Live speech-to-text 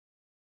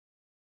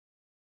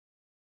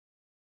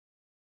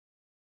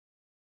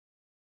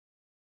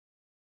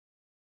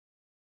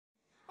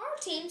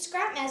team,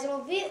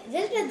 Scrapmetal,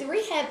 visited the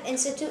Rehab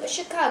Institute of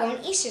Chicago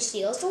and Easter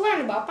Seals to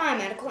learn about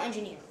biomedical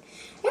engineering.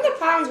 One of the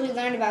problems we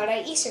learned about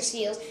at Easter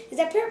Seals is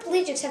that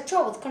paraplegics have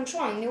trouble with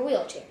controlling their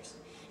wheelchairs.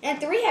 And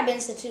at the Rehab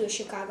Institute of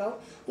Chicago,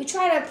 we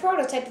tried a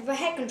prototype of a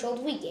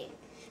head-controlled Wii game.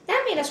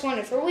 That made us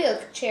wonder if a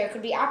wheelchair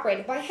could be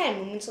operated by head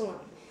movements alone.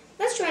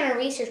 Let's join our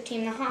research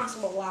team in the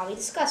hospital lobby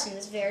discussing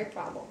this very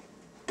problem.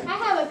 I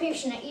have a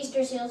patient at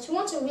Easter Seals who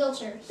wants a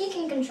wheelchair he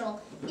can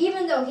control,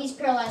 even though he's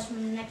paralyzed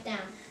from the neck down.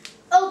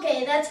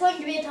 Okay, that's going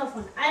to be a tough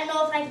one. I don't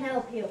know if I can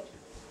help you.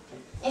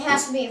 It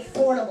has to be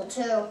affordable,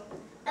 too.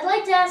 I'd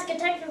like to ask a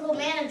technical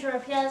manager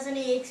if he has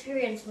any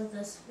experience with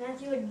this.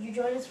 Matthew, would you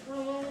join us for a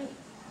moment?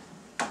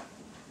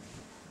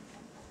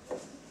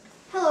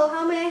 Hello,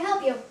 how may I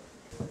help you?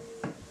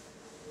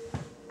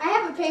 I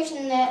have a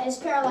patient that is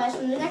paralyzed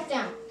from the neck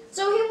down,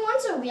 so he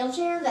wants a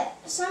wheelchair that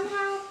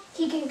somehow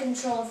he can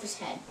control with his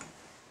head.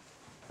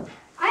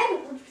 I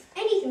haven't worked with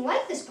anything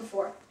like this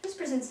before. This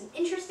presents an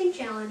interesting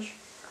challenge.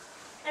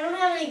 I don't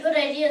have any good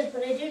ideas,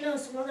 but I do know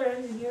some other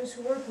engineers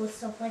who work with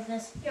stuff like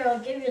this. Here, I'll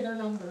give you their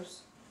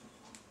numbers.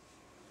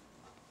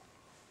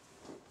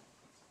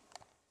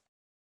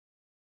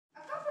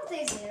 A couple of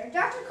days later,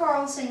 Dr.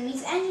 Carlson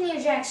meets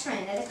engineer Jack's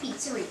friend at a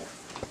pizzeria.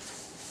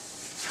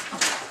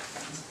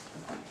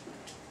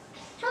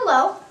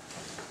 Hello.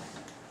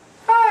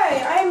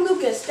 Hi, I am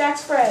Lucas,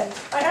 Jack's friend.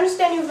 I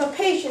understand you have a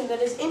patient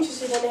that is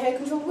interested in a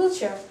head-controlled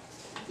wheelchair.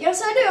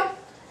 Yes, I do.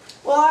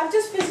 Well, I've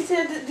just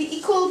visited the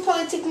École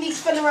Polytechnique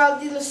Fédérale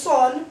de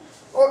Lausanne,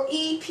 or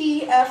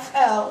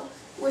F.L.L,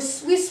 where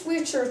Swiss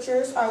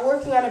researchers are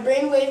working on a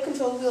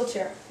brainwave-controlled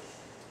wheelchair.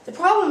 The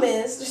problem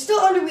is, they're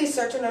still under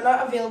research and are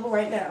not available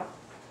right now.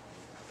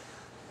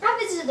 I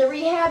visited the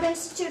Rehab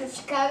Institute of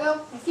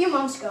Chicago a few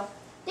months ago.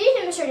 They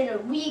demonstrated a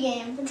Wii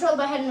game controlled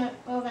by head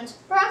movements.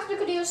 Perhaps we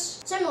could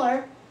use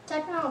similar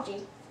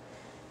technology.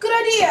 Good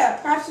idea!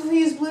 Perhaps if we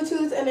use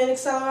Bluetooth and an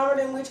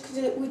accelerometer which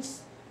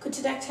could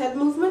detect head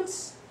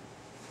movements?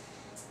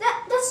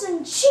 That's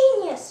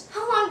ingenious!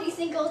 How long do you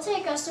think it'll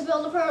take us to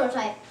build a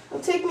prototype?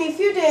 It'll take me a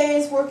few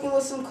days working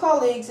with some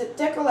colleagues at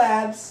Deca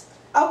Labs.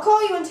 I'll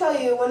call you and tell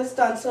you when it's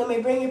done so I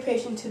may bring your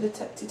patient to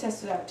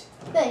test it out.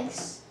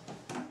 Thanks.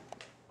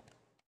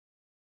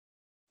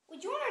 We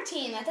join our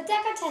team at the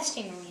DECA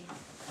testing arena.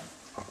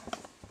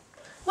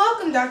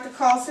 Welcome, Dr.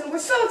 Carlson. We're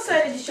so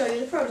excited to show you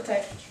the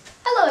prototype.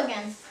 Hello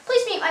again.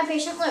 Please meet my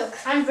patient Luke.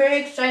 I'm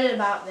very excited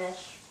about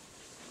this.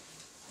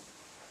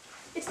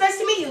 It's nice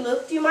to meet you,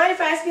 Luke. Do you mind if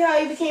I ask you how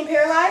you became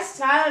paralyzed?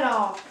 Not at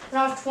all.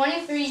 When I was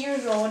 23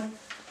 years old,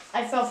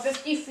 I fell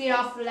 50 feet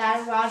off the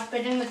ladder while I was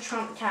building the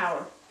Trump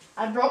Tower.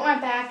 I broke my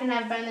back and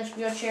have been in this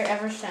wheelchair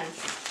ever since.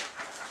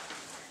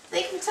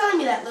 Thank you for telling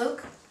me that,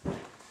 Luke.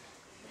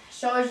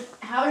 So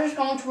how is this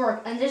going to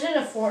work? And is it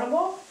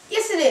affordable?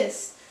 Yes, it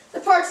is.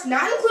 The parts,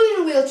 not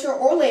including the wheelchair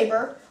or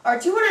labor, are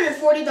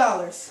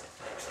 $240.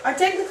 Our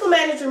technical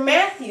manager,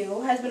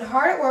 Matthew, has been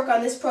hard at work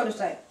on this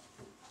prototype.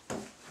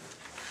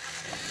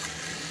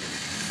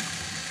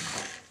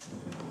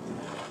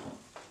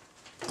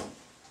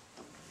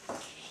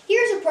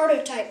 Here's a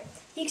prototype.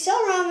 The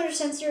accelerometer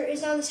sensor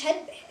is on this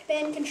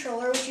headband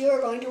controller which you are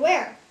going to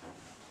wear.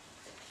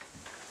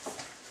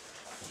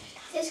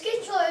 This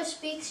controller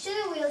speaks to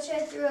the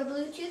wheelchair through a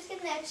Bluetooth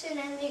connection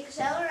and the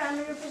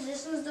accelerometer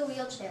positions the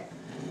wheelchair.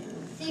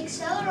 The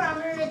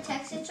accelerometer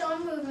detects its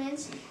own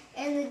movements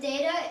and the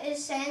data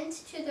is sent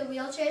to the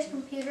wheelchair's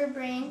computer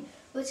brain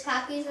which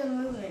copies the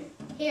movement.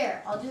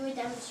 Here, I'll do a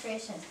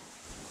demonstration.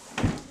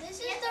 This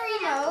is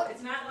the remote.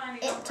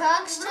 It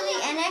talks to the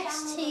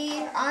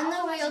NXT on the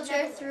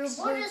wheelchair through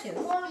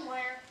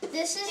Bluetooth.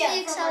 This is the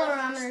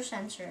accelerometer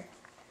sensor.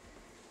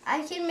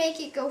 I can make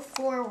it go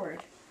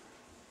forward.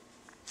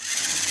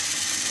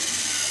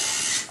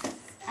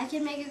 I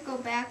can make it go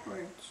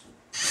backwards.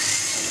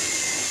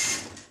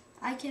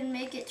 I can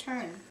make it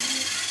turn.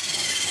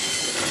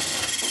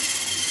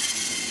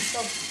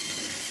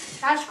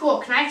 That's cool.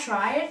 Can I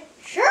try it?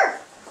 Sure.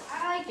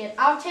 I like it.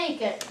 I'll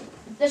take it.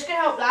 This could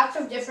help lots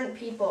of different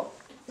people.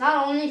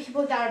 Not only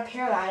people that are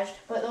paralyzed,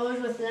 but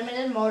those with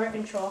limited motor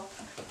control,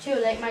 too,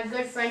 like my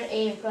good friend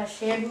Abe who has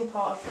cerebral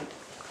palsy.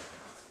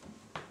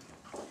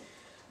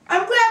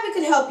 I'm glad we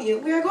could help you.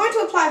 We are going to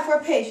apply for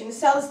a patient to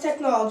sell this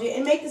technology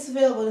and make this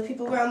available to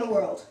people around the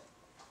world.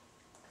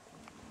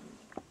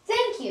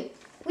 Thank you.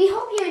 We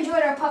hope you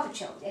enjoyed our puppet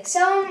show, the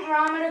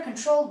accelerometer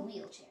controlled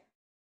wheelchair.